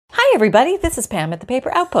everybody, this is Pam at the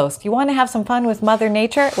Paper Outpost. You want to have some fun with Mother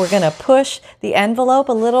Nature? We're going to push the envelope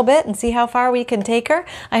a little bit and see how far we can take her.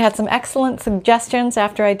 I had some excellent suggestions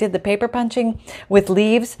after I did the paper punching with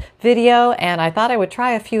leaves video, and I thought I would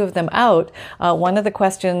try a few of them out. One of the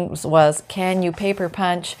questions was, can you paper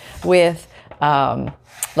punch with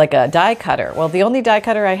like a die cutter? Well, the only die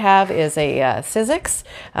cutter I have is a Sizzix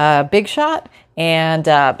Big Shot, and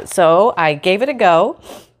so I gave it a go.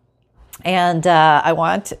 And I'm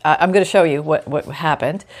going to show you what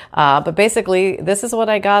happened. But basically, this is what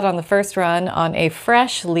I got on the first run on a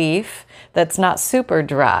fresh leaf that's not super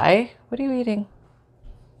dry. What are you eating?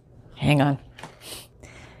 Hang on.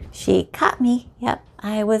 She caught me. Yep,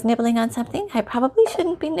 I was nibbling on something I probably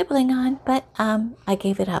shouldn't be nibbling on, but I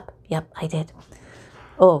gave it up. Yep, I did.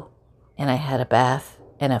 Oh, and I had a bath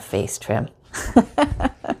and a face trim.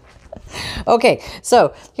 Okay,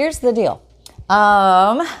 so here's the deal.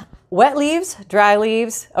 Wet leaves, dry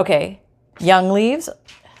leaves, okay, young leaves,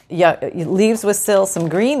 leaves with still some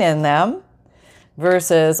green in them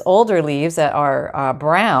versus older leaves that are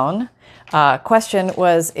brown. Question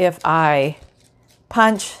was if I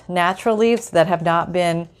punch natural leaves that have not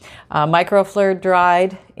been microfluor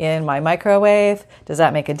dried in my microwave, does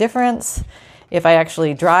that make a difference? If I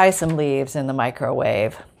actually dry some leaves in the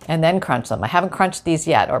microwave and then crunch them. I haven't crunched these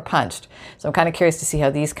yet or punched, so I'm kind of curious to see how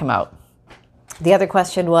these come out. The other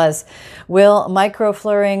question was, will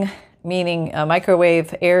microfluoring, meaning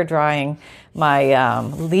microwave air drying my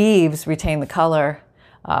leaves, retain the color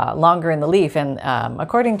longer in the leaf? And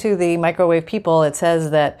according to the microwave people, it says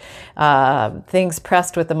that things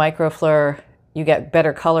pressed with the microfluor, you get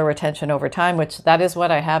better color retention over time, which that is what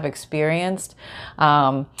I have experienced.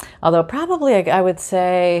 Although probably I would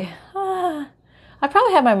say, I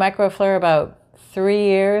probably had my microfluor about 3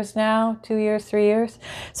 years now, 2 years, 3 years.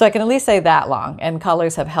 So I can at least say that long, and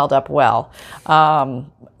colors have held up well.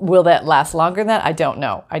 Will that last longer than that? I don't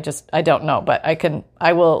know. I don't know, but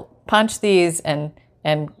I will punch these and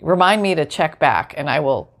remind me to check back, and I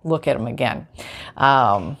will look at them again.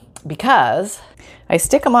 Because I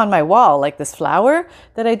stick them on my wall like this flower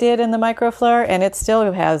that I did in the microfluor, and it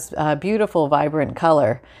still has a beautiful, vibrant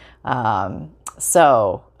color.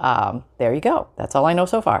 So there you go. That's all I know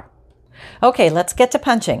so far. Okay, let's get to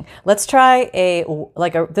punching. Let's try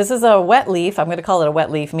this is a wet leaf. I'm going to call it a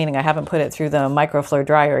wet leaf, meaning I haven't put it through the microfluor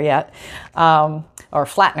dryer yet, or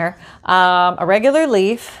flattener. A regular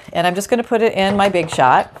leaf, and I'm just going to put it in my Big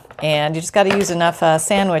Shot. And you just got to use enough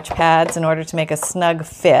sandwich pads in order to make a snug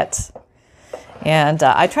fit. And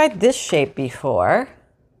I tried this shape before.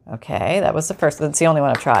 Okay, that was that's the only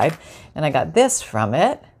one I've tried. And I got this from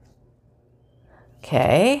it.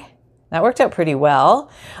 Okay. That worked out pretty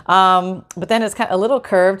well, but then it's kind of a little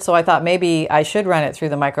curved, so I thought maybe I should run it through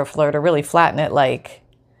the microfluor to really flatten it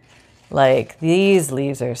like these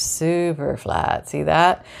leaves are super flat. See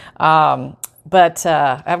that? But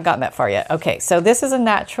I haven't gotten that far yet. Okay, so this is a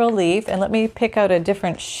natural leaf, and let me pick out a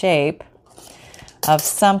different shape of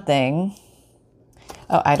something.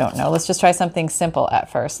 Oh, I don't know. Let's just try something simple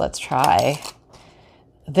at first. Let's try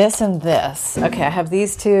this and this. Okay, I have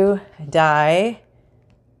these two die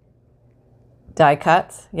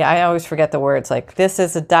cuts. Yeah, I always forget the words. Like this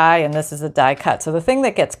is a die and this is a die cut. So the thing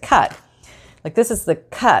that gets cut, like this is the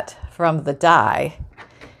cut from the die.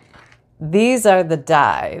 These are the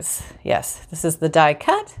dies. Yes, this is the die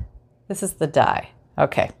cut. This is the die.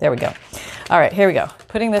 Okay, there we go. All right, here we go.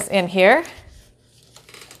 Putting this in here.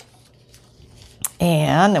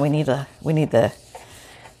 And then we need the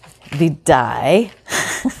die.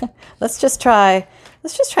 Let's just try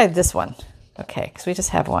this one. Okay, because we just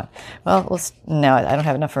have one. Well, no, I don't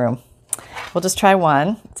have enough room. We'll just try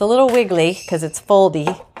one. It's a little wiggly because it's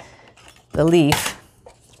foldy, the leaf.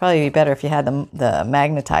 It'd probably be better if you had the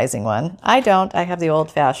magnetizing one. I don't. I have the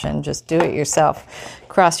old-fashioned, just do it yourself.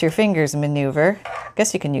 Cross your fingers maneuver. I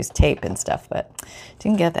guess you can use tape and stuff, but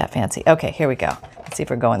didn't get that fancy. Okay, here we go. Let's see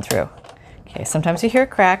if we're going through. Okay, sometimes you hear a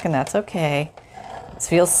crack, and that's okay. This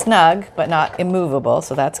feels snug, but not immovable,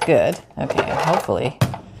 so that's good. Okay, hopefully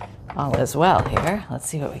all is well here. Let's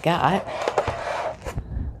see what we got.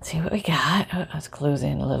 Oh, let's close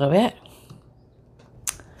in a little bit.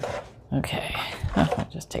 Okay. I'll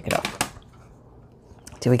just take it off.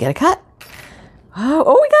 Do we get a cut?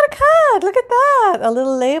 Oh, we got a cut. Look at that. A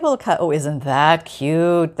little label cut. Oh, isn't that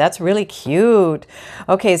cute? That's really cute.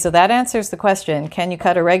 Okay, so that answers the question, can you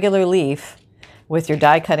cut a regular leaf with your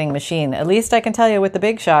die cutting machine? At least I can tell you with the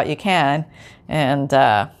Big Shot you can. And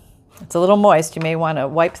it's a little moist. You may want to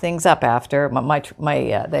wipe things up after.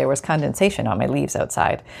 There was condensation on my leaves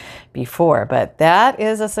outside before, but that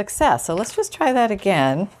is a success. So let's just try that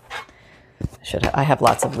again. I have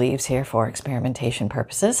lots of leaves here for experimentation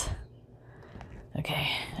purposes. Okay.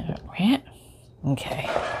 Okay.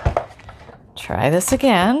 Try this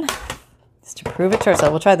again. Just to prove it to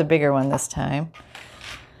ourselves. We'll try the bigger one this time.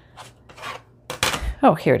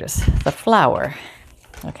 Oh, here it is. The flower.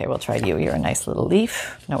 Okay, we'll try you. You're a nice little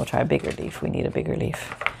leaf. No, we'll try a bigger leaf. We need a bigger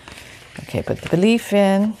leaf. Okay, put the leaf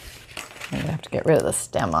in. I'm going to have to get rid of the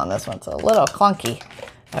stem on this one. It's a little clunky.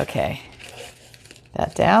 Okay.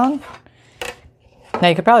 That down. Now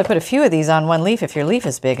you could probably put a few of these on one leaf if your leaf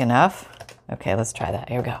is big enough. Okay, let's try that.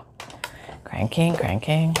 Here we go. Cranking,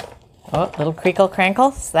 cranking. Oh, little creakle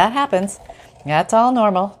crankles. That happens. That's all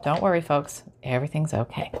normal. Don't worry, folks. Everything's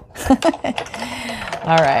okay.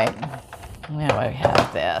 All right. Now we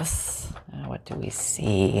have this. What do we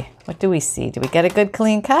see? What do we see? Do we get a good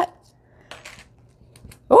clean cut?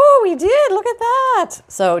 Oh, we did. Look at that.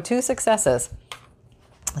 So 2 successes.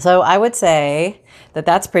 So I would say that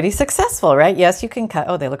that's pretty successful, right? Yes, you can cut.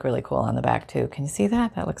 Oh, they look really cool on the back too. Can you see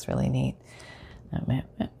that? That looks really neat.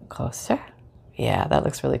 Closer. Yeah, that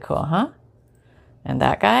looks really cool, huh? And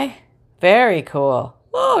that guy? Very cool.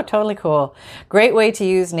 Oh, totally cool. Great way to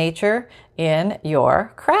use nature in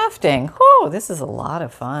your crafting. Oh, this is a lot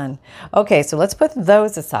of fun. Okay, so let's put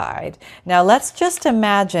those aside. Now let's just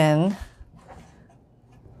imagine,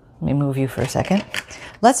 let me move you for a second.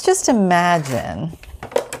 Let's just imagine,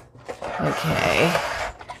 okay,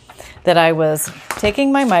 that I was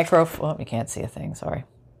taking my oh, you can't see a thing, sorry.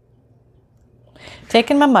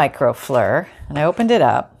 Taking my microfleur, and I opened it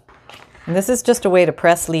up. And this is just a way to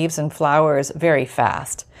press leaves and flowers very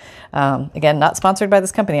fast. Again, not sponsored by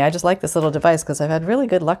this company. I just like this little device because I've had really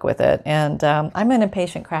good luck with it. And I'm an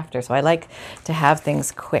impatient crafter, so I like to have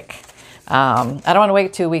things quick. I don't want to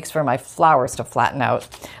wait 2 weeks for my flowers to flatten out.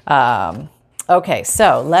 Okay,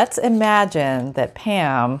 so let's imagine that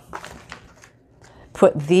Pam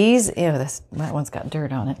put these, ew, that one's got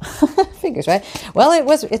dirt on it. Figures, right? Well,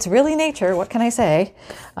 it's really nature. What can I say?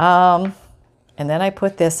 And then I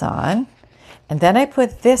put this on, and then I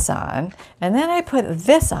put this on, and then I put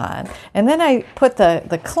this on, and then I put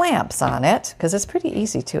the clamps on it, because it's pretty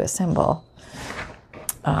easy to assemble.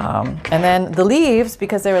 And then the leaves,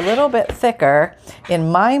 because they're a little bit thicker,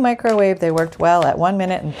 in my microwave, they worked well at 1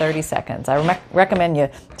 minute and 30 seconds. I recommend you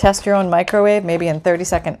test your own microwave, maybe in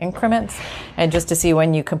 30-second increments, and just to see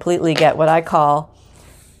when you completely get what I call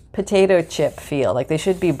potato chip feel. Like they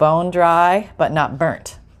should be bone dry, but not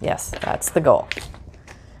burnt. Yes, that's the goal.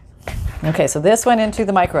 Okay, so this went into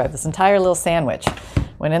the microwave. This entire little sandwich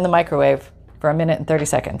went in the microwave for 1 minute and 30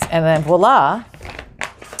 seconds. And then voila,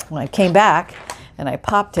 when I came back and I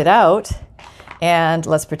popped it out, and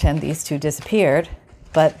let's pretend these 2 disappeared,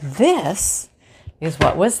 but this is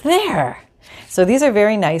what was there. So these are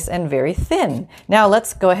very nice and very thin. Now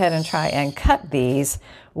let's go ahead and try and cut these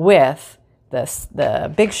with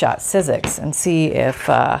the Big Shot Sizzix and see if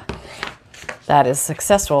that is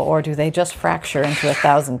successful, or do they just fracture into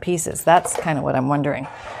 1,000 pieces? That's kind of what I'm wondering.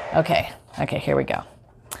 Okay, here we go.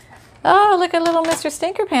 Oh, look at little Mr.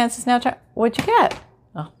 Stinkerpants is now what'd you get?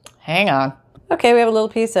 Oh, hang on. Okay, we have a little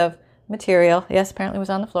piece of material. Yes, apparently it was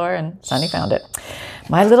on the floor and Sunny found it.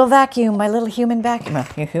 My little vacuum, my little human vacuum. Well,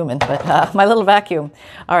 you're human, but my little vacuum.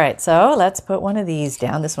 All right, so let's put one of these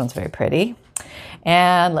down. This one's very pretty.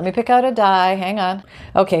 And let me pick out a die. Hang on.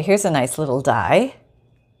 Okay, here's a nice little die.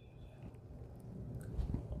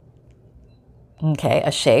 Okay,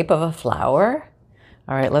 a shape of a flower.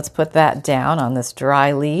 All right, let's put that down on this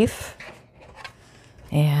dry leaf.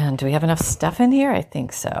 And do we have enough stuff in here? I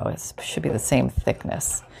think so. It should be the same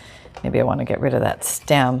thickness. Maybe I want to get rid of that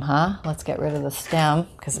stem, huh? Let's get rid of the stem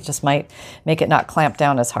because it just might make it not clamp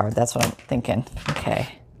down as hard. That's what I'm thinking.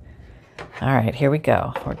 Okay. All right, here we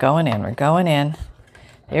go. We're going in. We're going in.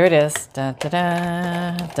 Here it is. Dun, da,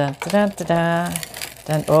 da, dun, da, da, da,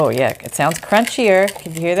 dun. Oh, yeah. It sounds crunchier.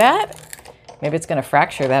 Can you hear that? Maybe it's going to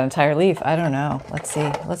fracture that entire leaf. I don't know. Let's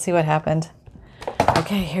see. Let's see what happened.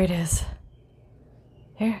 Okay, here it is.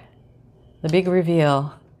 Here. The big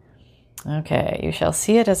reveal. Okay, you shall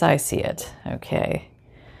see it as I see it. Okay.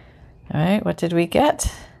 All right, what did we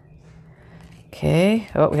get? Okay.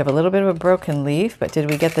 Oh, we have a little bit of a broken leaf, but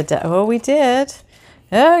did we get oh, we did.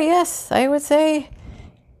 Oh, yes, I would say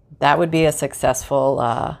that would be a successful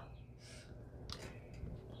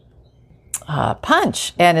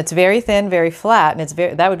punch. And it's very thin, very flat, and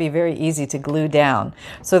that would be very easy to glue down.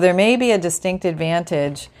 So there may be a distinct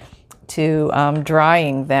advantage to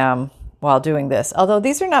drying them while doing this. Although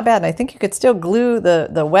these are not bad, and I think you could still glue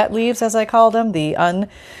the wet leaves, as I call them, the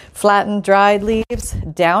unflattened dried leaves,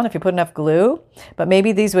 down if you put enough glue. But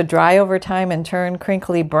maybe these would dry over time and turn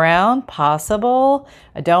crinkly brown. Possible.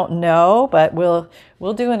 I don't know, but we'll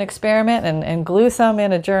do an experiment and glue some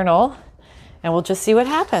in a journal and we'll just see what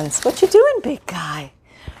happens. What you doing, big guy?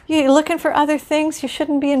 You looking for other things you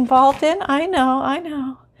shouldn't be involved in? I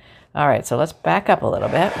know. All right, so let's back up a little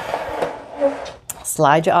bit.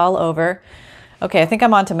 Slide you all over. Okay, I think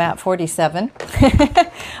I'm on to map 47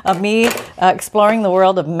 of me exploring the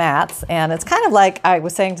world of mats. And it's kind of like I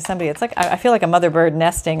was saying to somebody, it's like I feel like a mother bird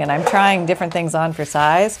nesting, and I'm trying different things on for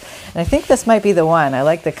size. And I think this might be the one. I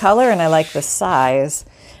like the color and I like the size.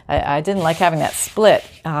 I didn't like having that split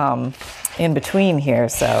in between here.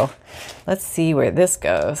 So let's see where this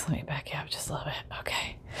goes. Let me back you up just a little bit.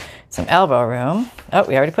 Okay, some elbow room. Oh,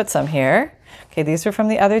 we already put some here. Okay, these were from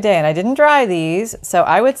the other day, and I didn't dry these. So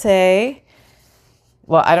I would say,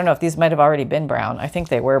 well, I don't know if these might have already been brown. I think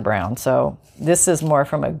they were brown. So this is more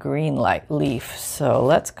from a green light leaf. So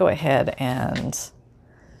let's go ahead and,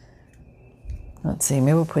 let's see,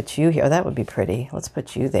 maybe we'll put you here. Oh, that would be pretty. Let's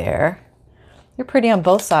put you there. You're pretty on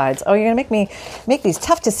both sides. Oh, you're going to make me make these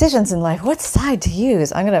tough decisions in life. What side to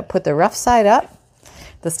use? I'm going to put the rough side up,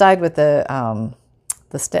 the side with the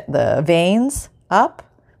veins up,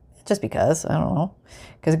 just because, I don't know,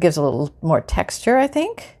 because it gives a little more texture, I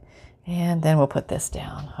think. And then we'll put this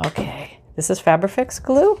down. Okay, this is Fabrifix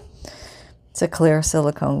glue. It's a clear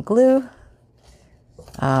silicone glue.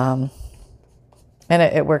 And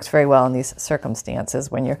it works very well in these circumstances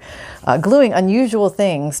when you're gluing unusual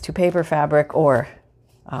things to paper, fabric, or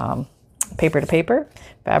paper to paper.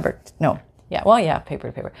 Paper to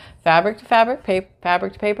paper. Fabric to fabric,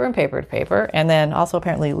 fabric to paper, and paper to paper. And then also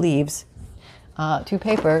apparently leaves to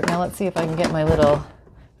paper. Now let's see if I can get my little,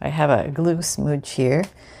 I have a glue smooch here.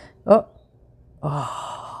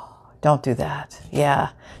 Oh, don't do that. Yeah,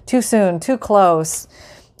 too soon, too close.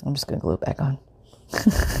 I'm just going to glue it back on.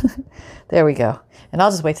 There we go. And I'll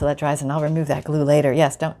just wait till that dries and I'll remove that glue later.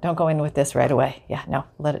 Yes, don't go in with this right away. Yeah, no,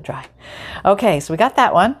 let it dry. Okay, so we got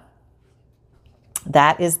that one.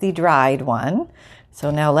 That is the dried one. So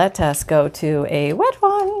now let us go to a wet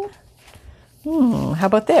one. How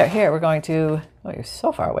about there? Here, we're going to, oh, you're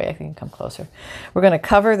so far away. I think you can come closer. We're going to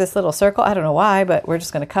cover this little circle. I don't know why, but we're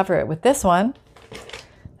just going to cover it with this one.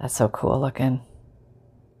 That's so cool looking.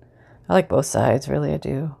 I like both sides, really, I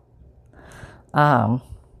do.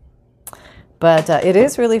 But it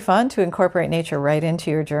is really fun to incorporate nature right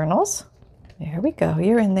into your journals. There we go.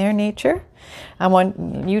 You're in there, nature.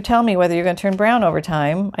 You tell me whether you're going to turn brown over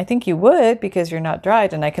time. I think you would because you're not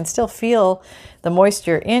dried, and I can still feel the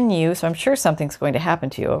moisture in you, so I'm sure something's going to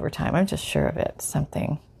happen to you over time. I'm just sure of it.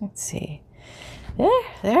 Something. Let's see.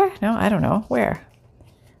 There? No, I don't know. Where?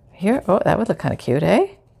 Here? Oh, that would look kind of cute, eh?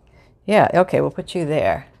 Yeah, okay, we'll put you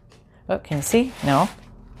there. Oh, can you see? No?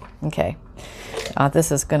 Okay.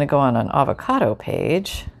 This is going to go on an avocado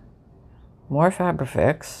page. More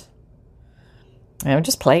Fabrifix. And I'm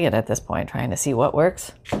just playing it at this point, trying to see what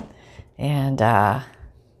works. And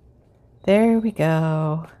there we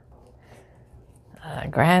go.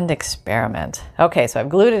 Grand experiment. Okay, so I've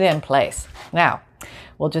glued it in place. Now,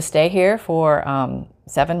 we'll just stay here for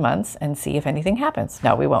 7 months and see if anything happens.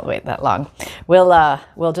 No, we won't wait that long.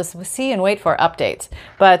 We'll just see and wait for updates.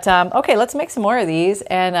 But okay, let's make some more of these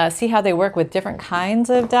and see how they work with different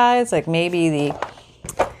kinds of dyes. Like maybe the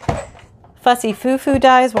fussy foo-foo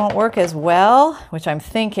dyes won't work as well, which I'm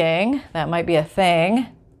thinking that might be a thing.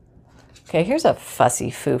 Okay, here's a fussy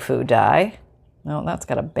foo-foo dye. No, that's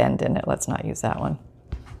got a bend in it. Let's not use that one.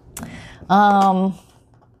 All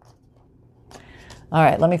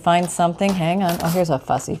right, let me find something. Hang on. Oh, here's a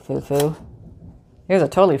fussy foo-foo. Here's a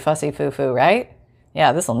totally fussy foo-foo, right?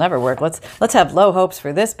 Yeah, this will never work. Let's have low hopes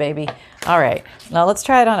for this baby. All right, now let's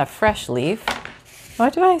try it on a fresh leaf. Oh,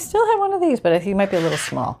 do I still have one of these? But I think it might be a little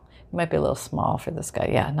small. It might be a little small for this guy.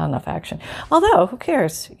 Yeah, not enough action. Although, who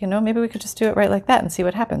cares? You know, maybe we could just do it right like that and see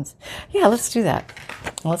what happens. Yeah, let's do that.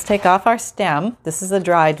 Let's take off our stem. This is a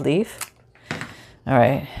dried leaf. All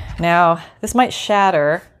right, now this might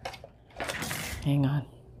shatter. Hang on,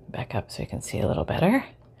 back up so you can see a little better.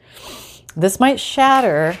 This might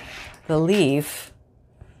shatter the leaf.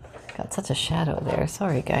 Got such a shadow there.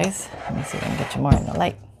 Sorry, guys. Let me see if I can get you more in the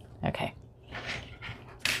light. Okay.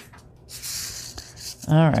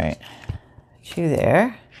 All right, put you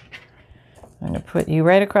there. I'm going to put you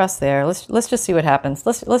right across there. Let's just see what happens.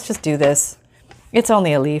 Let's just do this. It's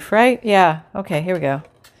only a leaf, right? Yeah. Okay, here we go.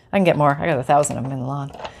 I can get more. I got 1,000 of them in the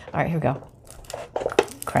lawn. All right, here we go.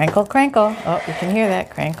 Crankle, crankle. Oh, you can hear that.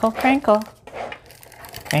 Crankle, crankle.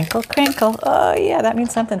 Crankle, crankle. Oh, yeah, that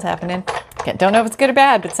means something's happening. Okay, don't know if it's good or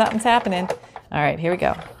bad, but something's happening. All right, here we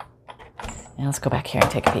go. Now let's go back here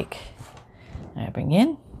and take a peek. All right, bring you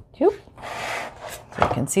in. Whoop. So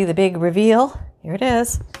you can see the big reveal. Here it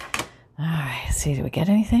is. All right, let's see, do we get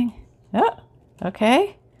anything? Oh,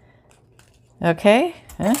 okay. Okay.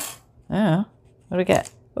 Oh, What do we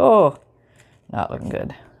get? Oh, not looking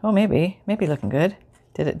good. Oh, maybe looking good.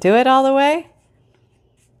 Did it do it all the way?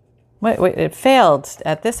 Wait, it failed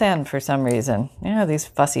at this end for some reason. These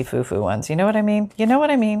fussy foo-foo ones. You know what I mean? You know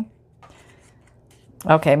what I mean?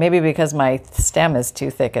 Okay, maybe because my stem is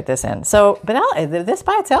too thick at this end. So, but this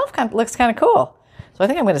by itself looks kind of cool. So I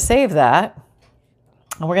think I'm going to save that.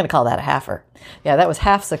 And we're going to call that a halfer. Yeah, that was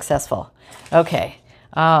half successful. Okay,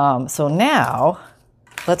 so now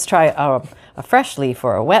let's try a fresh leaf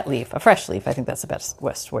or a wet leaf. A fresh leaf, I think that's the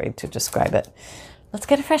best way to describe it. Let's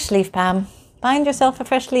get a fresh leaf, Pam. Find yourself a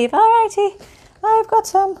fresh leaf. All righty, I've got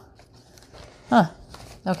some.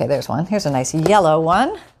 Okay, there's one. Here's a nice yellow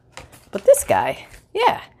one. But this guy,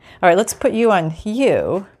 yeah. All right, let's put you on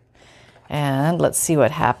you. And let's see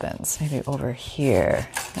what happens. Maybe over here.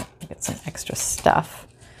 Get some extra stuff.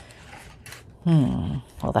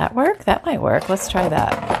 Will that work? That might work. Let's try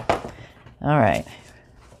that. All right.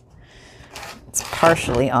 It's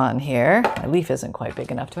partially on here. My leaf isn't quite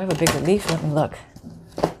big enough. Do I have a bigger leaf? Let me look.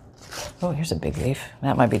 Oh, here's a big leaf.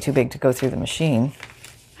 That might be too big to go through the machine.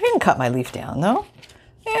 I can cut my leaf down, though.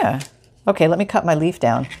 Yeah. Okay, let me cut my leaf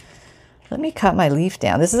down.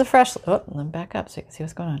 This is a fresh... Oh, let me back up so you can see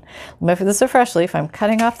what's going on. This is a fresh leaf. I'm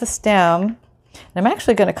cutting off the stem. And I'm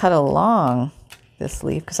actually going to cut along this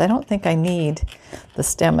leaf because I don't think I need the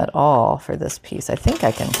stem at all for this piece. I think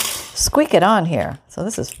I can squeak it on here. So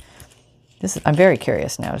this is... I'm very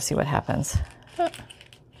curious now to see what happens.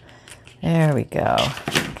 There we go.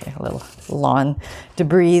 Okay, a little lawn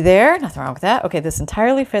debris there. Nothing wrong with that. Okay, this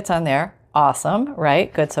entirely fits on there. Awesome,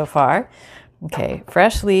 right? Good so far. Okay,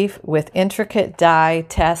 fresh leaf with intricate die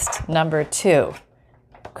test number 2.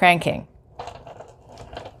 Cranking.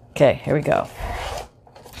 Okay, here we go.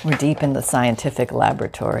 We're deep in the scientific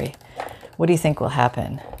laboratory. What do you think will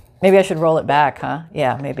happen? Maybe I should roll it back, huh?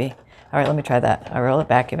 Yeah, maybe. All right, let me try that. I roll it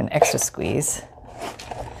back, give an extra squeeze.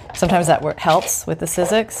 Sometimes that helps with the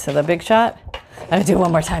Sizzix, the big shot. I'm going to do it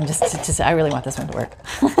one more time just to say I really want this one to work.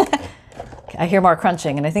 Okay, I hear more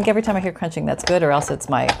crunching, and I think every time I hear crunching, that's good, or else it's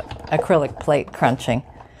my acrylic plate crunching.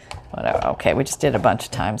 Whatever. Okay, we just did a bunch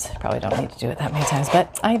of times. Probably don't need to do it that many times,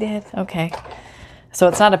 but I did. Okay. So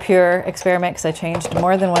it's not a pure experiment because I changed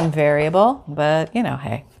more than one variable, but,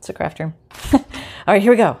 hey, it's a craft room. All right,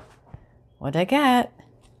 here we go. What did I get?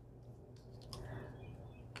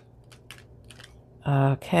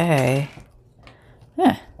 Okay.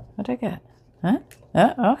 What did I get?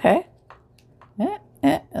 Okay.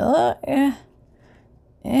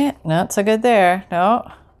 Not so good there.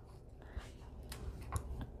 No.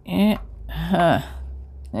 No,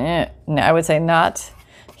 I would say not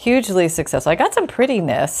hugely successful. I got some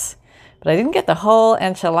prettiness, but I didn't get the whole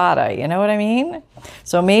enchilada. You know what I mean?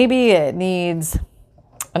 So maybe it needs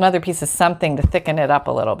another piece of something to thicken it up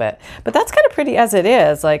a little bit. But that's kind of pretty as it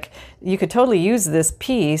is. Like, you could totally use this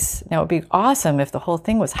piece. Now, it would be awesome if the whole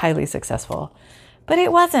thing was highly successful. But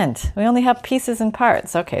it wasn't. We only have pieces and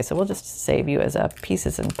parts. Okay, so we'll just save you as a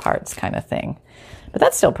pieces and parts kind of thing. But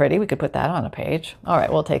that's still pretty. We could put that on a page. All right,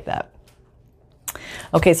 we'll take that.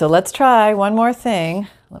 Okay, so let's try one more thing.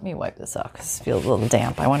 Let me wipe this off because it feels a little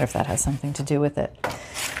damp. I wonder if that has something to do with it.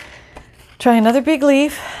 Try another big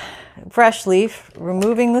leaf. Fresh leaf,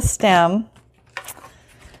 removing the stem.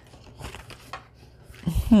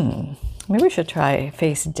 Maybe we should try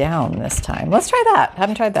face down this time. Let's try that.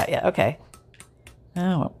 Haven't tried that yet. Okay.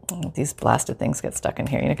 Oh, these blasted things get stuck in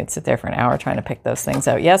here. You could sit there for an hour trying to pick those things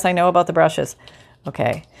out. Yes, I know about the brushes.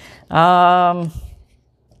 Okay.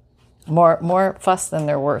 More fuss than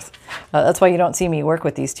they're worth. That's why you don't see me work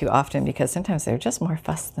with these too often, because sometimes they're just more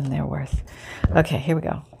fuss than they're worth. Okay, here we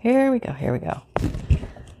go. Here we go. Here we go.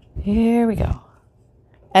 Here we go.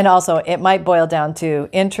 And also, it might boil down to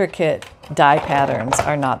intricate die patterns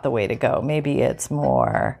are not the way to go. Maybe it's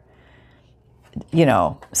more,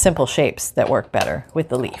 simple shapes that work better with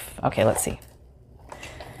the leaf. Okay, let's see.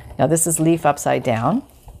 Now, this is leaf upside down.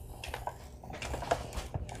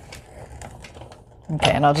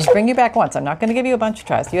 Okay, and I'll just bring you back once. I'm not going to give you a bunch of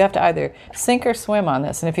tries. You have to either sink or swim on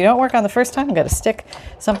this. And if you don't work on the first time, I'm going to stick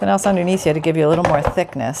something else underneath you to give you a little more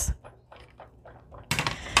thickness.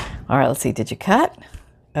 All right, let's see. Did you cut?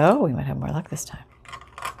 Oh, we might have more luck this time.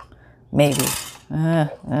 Maybe. No,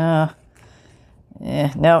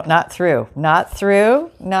 not through. Not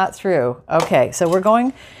through. Not through. Okay, so we're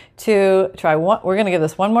going to try one. We're going to give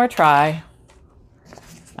this one more try.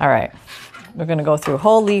 All right. We're going to go through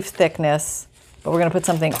whole leaf thickness, but we're going to put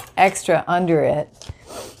something extra under it.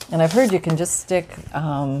 And I've heard you can just stick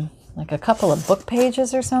like a couple of book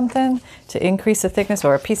pages or something to increase the thickness,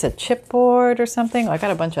 or a piece of chipboard or something. I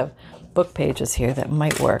got a bunch of book pages here that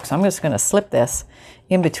might work. So I'm just going to slip this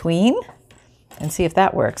in between and see if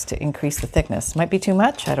that works to increase the thickness. Might be too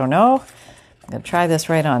much, I don't know. I'm gonna try this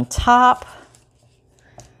right on top.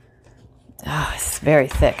 Oh, it's very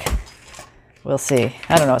thick. We'll see.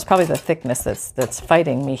 I don't know, it's probably the thickness that's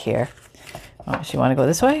fighting me here. Oh, does she want to go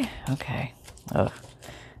this way? Okay. Oh,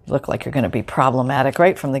 you look like you're gonna be problematic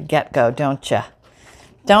right from the get-go, don't ya?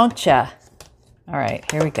 Don't ya? All right,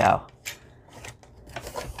 here we go.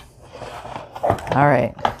 All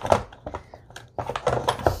right.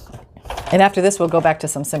 And after this, we'll go back to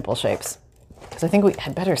some simple shapes, because I think we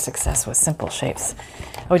had better success with simple shapes.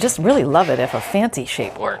 I would just really love it if a fancy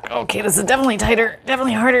shape worked. Okay, this is definitely tighter,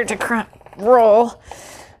 definitely harder to roll.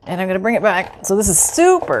 And I'm going to bring it back. So this is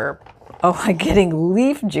super, oh, I'm getting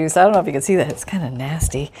leaf juice. I don't know if you can see that. It's kind of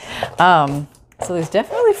nasty. So there's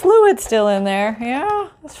definitely fluid still in there. Yeah,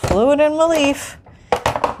 there's fluid in my leaf.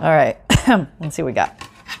 All right, let's see what we got.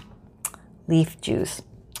 Leaf juice.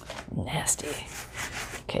 Nasty.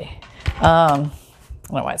 Okay. I don't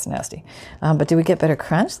know why it's nasty. But do we get better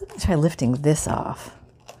crunch? Let me try lifting this off.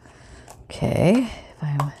 Okay. If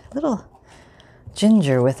I'm a little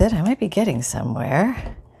ginger with it, I might be getting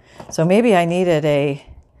somewhere. So maybe I needed a...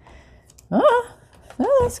 Oh,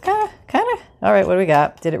 that's kind of... All right, what do we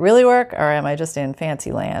got? Did it really work, or am I just in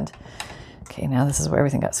fancy land? Okay, now this is where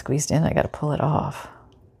everything got squeezed in. I got to pull it off.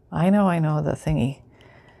 I know the thingy.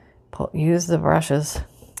 Use the brushes.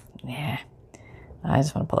 Nah, I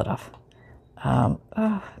just want to pull it off.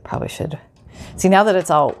 Oh, probably should. See, now that it's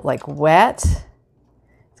all like wet,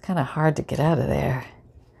 it's kind of hard to get out of there.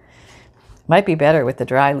 Might be better with the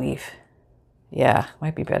dry leaf. Yeah,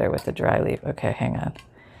 might be better with the dry leaf. Okay, hang on.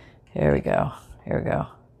 Here we go. Here we go.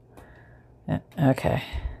 Okay.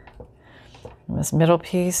 And this middle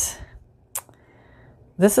piece.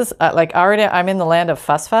 This is like already, I'm in the land of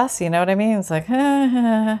fuss, you know what I mean? It's like,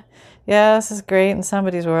 yeah, this is great in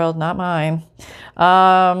somebody's world, not mine.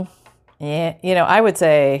 Yeah, I would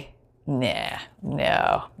say, no.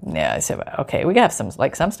 I said, okay, we have some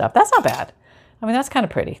stuff. That's not bad. I mean, that's kind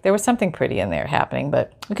of pretty. There was something pretty in there happening,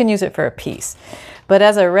 but we can use it for a piece. But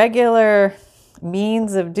as a regular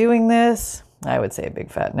means of doing this, I would say a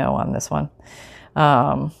big fat no on this one.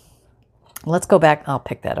 Let's go back. I'll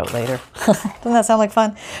pick that out later. Doesn't that sound like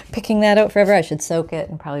fun? Picking that out forever. I should soak it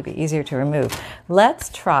and probably be easier to remove. Let's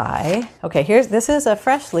try. Okay, this is a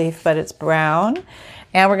fresh leaf, but it's brown.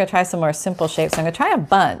 And we're going to try some more simple shapes. I'm going to try a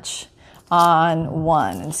bunch on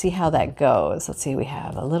one and see how that goes. Let's see. We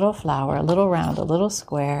have a little flower, a little round, a little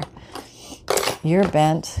square. You're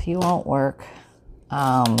bent. You won't work.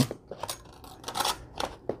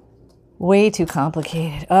 Way too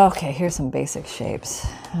complicated. Okay, here's some basic shapes.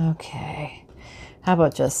 Okay. How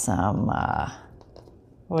about just some,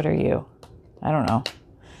 what are you? I don't know.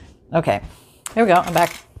 Okay, here we go. I'm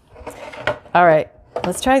back. All right,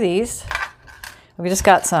 let's try these. We just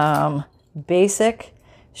got some basic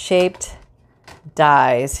shaped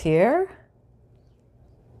dies here.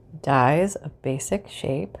 Dies of basic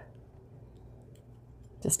shape.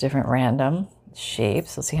 Just different random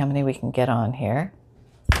shapes. Let's see how many we can get on here.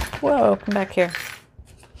 Whoa, come back here.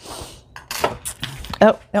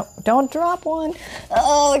 Oh, no, don't drop one.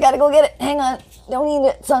 Oh, I gotta go get it. Hang on. Don't eat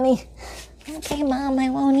it, Sonny. Okay, Mom,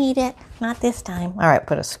 I won't eat it. Not this time. All right,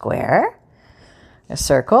 put a square, a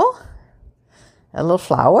circle, a little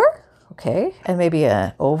flower, okay, and maybe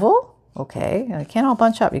an oval, okay. And it can't all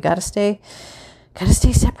bunch up. You gotta stay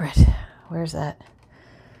separate. Where's that?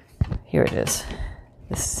 Here it is.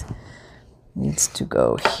 This needs to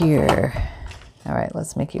go here. All right,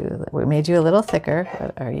 we made you a little thicker,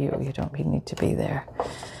 but you don't need to be there.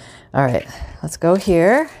 All right, let's go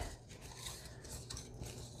here.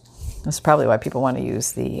 That's probably why people want to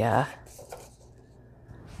use the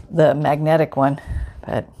magnetic one,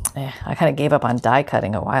 but I kind of gave up on die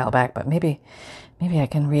cutting a while back, but maybe I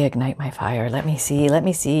can reignite my fire. Let me see.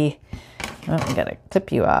 Oh, I gotta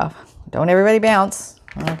clip you off. Don't everybody bounce.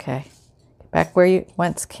 Okay, get back where you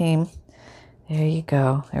once came. There you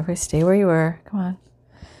go. Everybody stay where you were. Come on.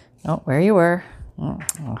 Oh, where you were. Oh,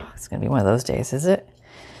 it's going to be one of those days, is it?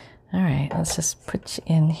 All right, let's just put you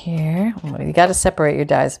in here. You got to separate your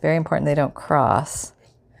dies. Very important they don't cross,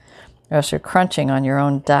 or else you're crunching on your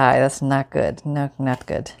own die. That's not good. No, not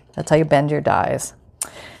good. That's how you bend your dies.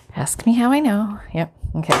 Ask me how I know. Yep.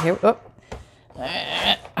 Okay, here.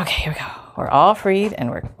 Okay, here we go. We're all freed,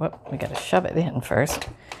 and we got to shove it in first.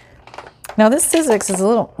 Now this Sizzix is a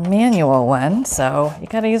little manual one, so you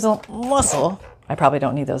got to use a little muscle. I probably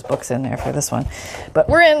don't need those books in there for this one, but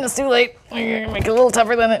we're in. It's too late. We're gonna make it a little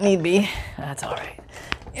tougher than it need be. That's all right.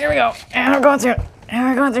 Here we go. And we're going through.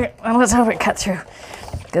 And let's hope it cuts through,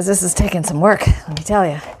 because this is taking some work. Let me tell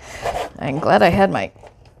you. I'm glad I had my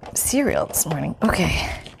cereal this morning. Okay.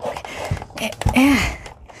 All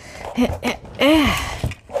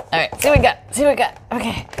right, see what we got. See what we got.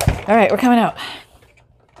 Okay. All right, we're coming out.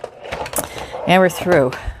 And we're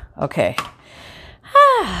through. Okay.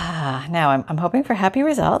 Now I'm hoping for happy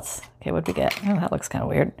results. Okay, what'd we get? Oh, that looks kind of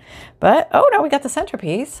weird. But, oh no, we got the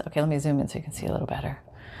centerpiece. Okay, let me zoom in so you can see a little better.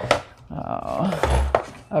 Oh,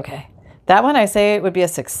 okay. That one I say would be a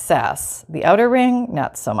success. The outer ring,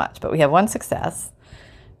 not so much, but we have one success.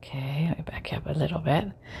 Okay, let me back you up a little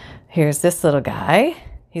bit. Here's this little guy.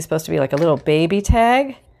 He's supposed to be like a little baby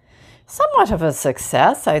tag. Somewhat of a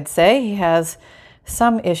success, I'd say. He has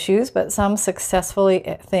some issues, but some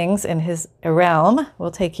successfully things in his realm.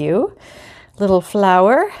 We'll take you. Little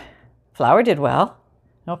flower. Flower did well.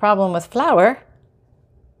 No problem with flower.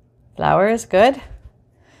 Flower is good.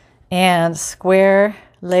 And square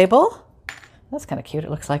label. That's kind of cute.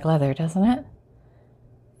 It looks like leather, doesn't it?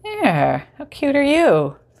 There. How cute are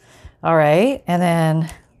you? All right. And then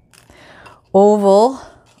oval.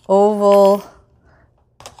 Oh,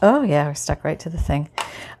 yeah. We're stuck right to the thing.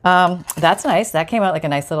 That's nice. That came out like a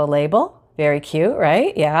nice little label. Very cute,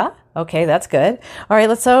 right? Yeah. Okay, that's good. All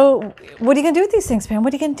right, so what are you going to do with these things, Pam?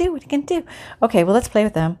 What are you going to do? What are you going to do? Okay, well, let's play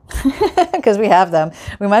with them because we have them.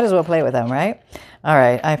 We might as well play with them, right? All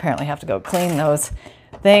right, I apparently have to go clean those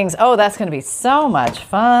things. Oh, that's going to be so much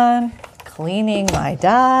fun, cleaning my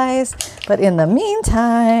dies. But in the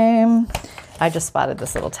meantime, I just spotted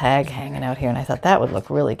this little tag hanging out here, and I thought that would look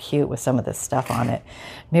really cute with some of this stuff on it.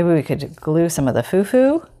 Maybe we could glue some of the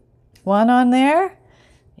foo-foo one on there.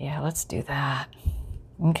 Yeah, let's do that.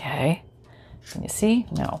 Okay. Can you see?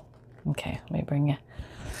 No. Okay, let me bring you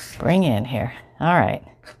in here. All right.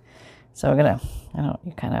 So we're going to,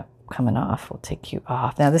 you're kind of coming off. We'll take you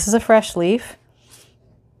off. Now, this is a fresh leaf.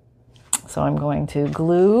 So I'm going to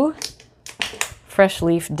glue fresh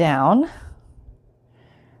leaf down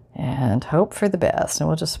and hope for the best. And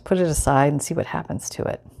we'll just put it aside and see what happens to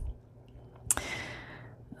it.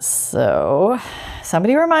 So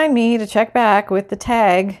somebody remind me to check back with the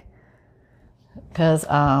tag, because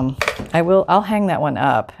I'll hang that one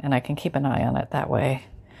up and I can keep an eye on it that way.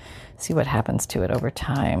 See what happens to it over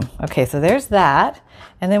time. Okay, so there's that.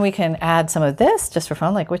 And then we can add some of this just for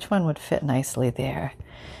fun. Like, which one would fit nicely there?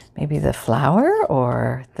 Maybe the flower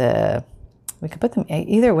or we could put them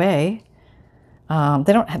either way.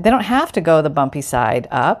 They don't have to go the bumpy side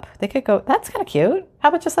up. They could go, that's kind of cute. How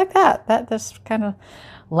about just like that? That just kind of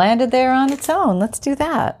landed there on its own. Let's do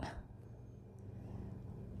that.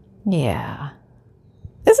 Yeah.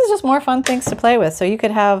 This is just more fun things to play with. So you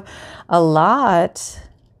could have a lot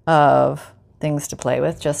of things to play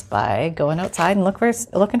with just by going outside and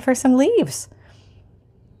looking for some leaves.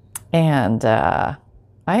 And I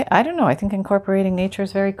don't know. I think incorporating nature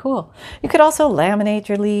is very cool. You could also laminate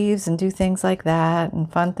your leaves and do things like that and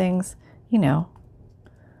fun things,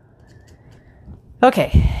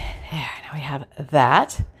 Okay, there. Now we have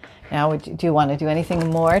that. Now, do you want to do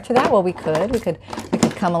anything more to that? Well, we could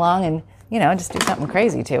come along and, just do something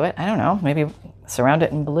crazy to it. I don't know. Maybe surround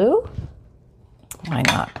it in blue. Why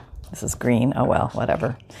not? This is green. Oh, well,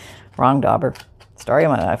 whatever. Wrong dauber. Story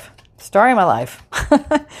of my life. Story of my life.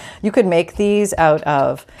 You could make these out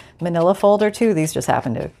of manila folder too. These just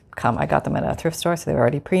happen to come. I got them at a thrift store, so they were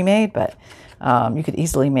already pre-made, but you could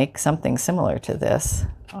easily make something similar to this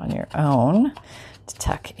on your own to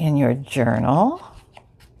tuck in your journal.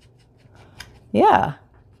 Yeah.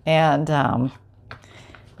 And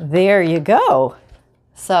there you go.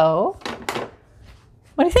 So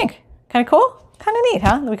what do you think? Kind of cool? Kind of neat,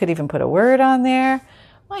 huh? We could even put a word on there.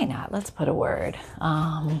 Why not? Let's put a word.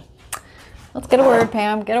 Let's get a word,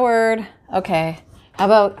 Pam. Get a word. Okay. How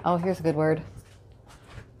about, here's a good word.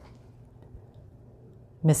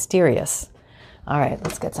 Mysterious. All right,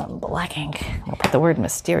 let's get some black ink. We'll put the word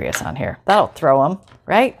mysterious on here. That'll throw them,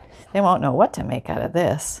 right? They won't know what to make out of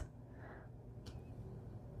this.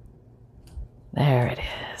 There it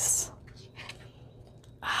is.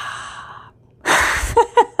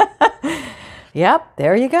 Yep,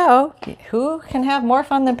 there you go. Who can have more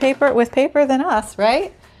fun with paper than us,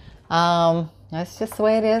 right? That's just the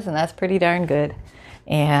way it is, and that's pretty darn good.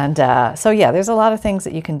 And so yeah, there's a lot of things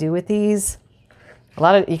that you can do with these.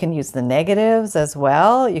 You can use the negatives as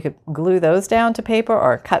well. You could glue those down to paper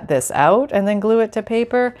or cut this out and then glue it to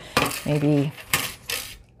paper. Maybe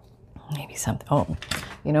something.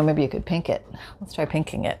 Maybe you could pink it. Let's try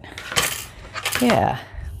pinking it. Yeah.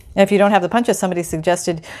 And if you don't have the punches, somebody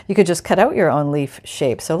suggested you could just cut out your own leaf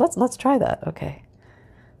shape. So let's try that. Okay.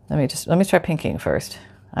 Let me try pinking first.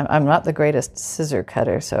 I'm not the greatest scissor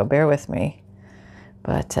cutter, so bear with me.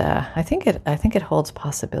 But I think it holds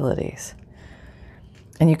possibilities.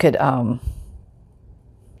 And you could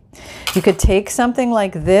take something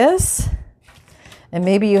like this And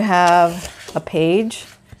maybe you have a page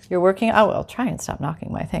you're working. Oh, well, try and stop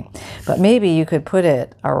knocking my thing. But maybe you could put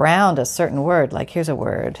it around a certain word. Like here's a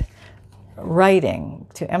word, writing,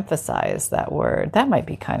 to emphasize that word. That might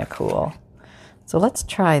be kind of cool. So let's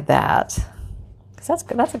try that. Because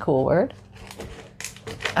that's a cool word.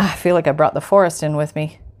 I feel like I brought the forest in with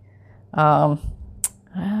me. It's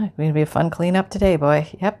going to be a fun cleanup today, boy.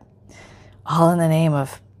 Yep. All in the name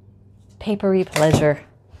of papery pleasure.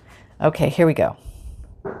 Okay, here we go.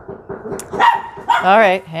 All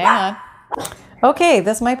right, hang on. Okay,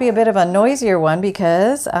 this might be a bit of a noisier one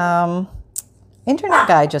because Internet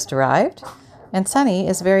Guy just arrived and Sunny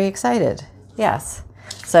is very excited. Yes.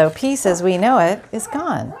 So peace as we know it is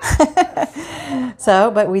gone.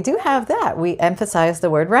 But we do have that. We emphasize the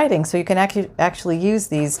word writing. So you can actually use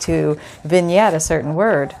these to vignette a certain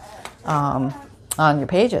word on your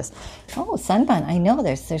pages. Oh, Sunbun, I know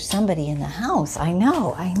there's somebody in the house. I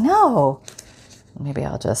know. Maybe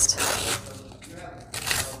I'll just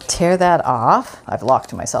tear that off. I've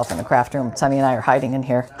locked myself in the craft room. Sunny and I are hiding in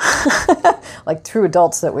here like true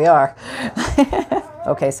adults that we are.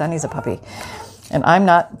 Okay, Sunny's a puppy. And I'm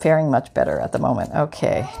not faring much better at the moment.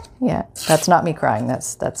 Okay. Yeah, that's not me crying.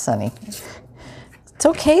 That's Sunny. It's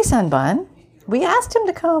okay, Sunbun. We asked him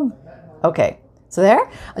to come. Okay. So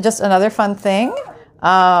there. Just another fun thing.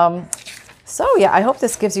 Yeah, I hope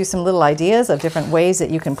this gives you some little ideas of different ways that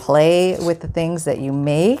you can play with the things that you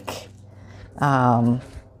make.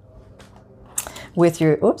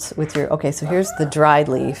 Okay, so here's the dried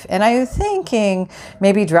leaf. And I'm thinking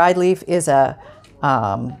maybe dried leaf is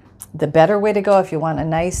the better way to go if you want a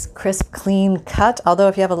nice, crisp, clean cut. Although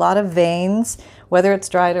if you have a lot of veins, whether it's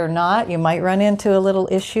dried or not, you might run into a little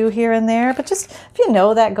issue here and there. But just if you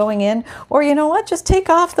know that going in, or you know what, just take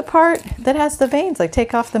off the part that has the veins, like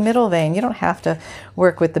take off the middle vein. You don't have to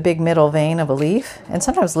work with the big middle vein of a leaf. And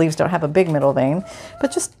sometimes leaves don't have a big middle vein,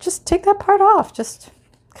 but just take that part off. Just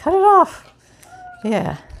cut it off.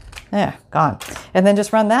 Yeah, there, gone. And then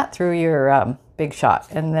just run that through your big shot,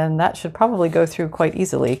 and then that should probably go through quite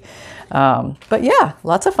easily. But yeah,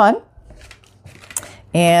 lots of fun.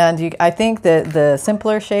 And I think that the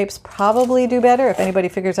simpler shapes probably do better. If anybody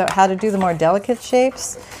figures out how to do the more delicate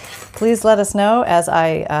shapes, please let us know as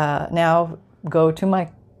I now go to my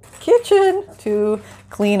kitchen to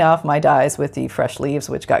clean off my dies with the fresh leaves,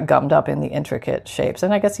 which got gummed up in the intricate shapes,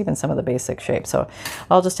 and I guess even some of the basic shapes. So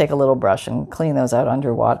I'll just take a little brush and clean those out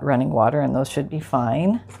under running water, and those should be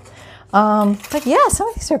fine. But yeah, some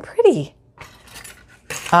of these are pretty.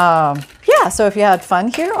 Yeah, so if you had fun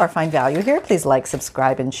here or find value here, please like,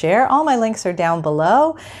 subscribe, and share. All my links are down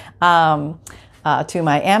below to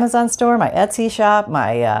my Amazon store, my Etsy shop,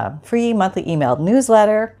 my free monthly emailed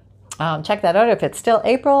newsletter. Check that out. If it's still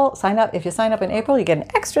April, sign up. If you sign up in April, you get an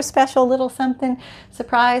extra special little something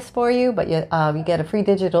surprise for you. But you get a free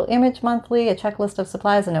digital image monthly, a checklist of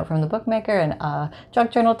supplies, a note from the bookmaker, and a junk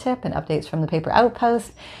journal tip, and updates from the paper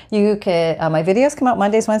outpost. You can my videos come out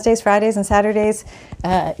Mondays, Wednesdays, Fridays, and Saturdays,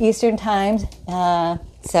 Eastern times,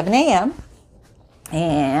 7 a.m.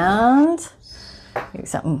 And maybe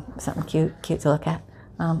something cute to look at.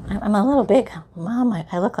 I'm a little big, Mom.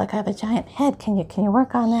 I look like I have a giant head. Can you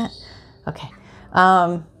work on that? Okay.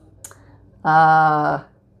 A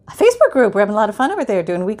Facebook group. We're having a lot of fun over there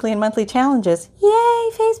doing weekly and monthly challenges.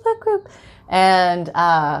 Yay, Facebook group. And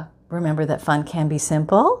remember that fun can be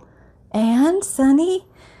simple. And Sunny,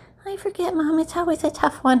 I forget, Mom. It's always a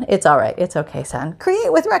tough one. It's all right. It's okay, son.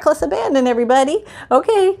 Create with reckless abandon, everybody.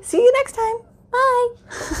 Okay. See you next time.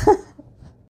 Bye.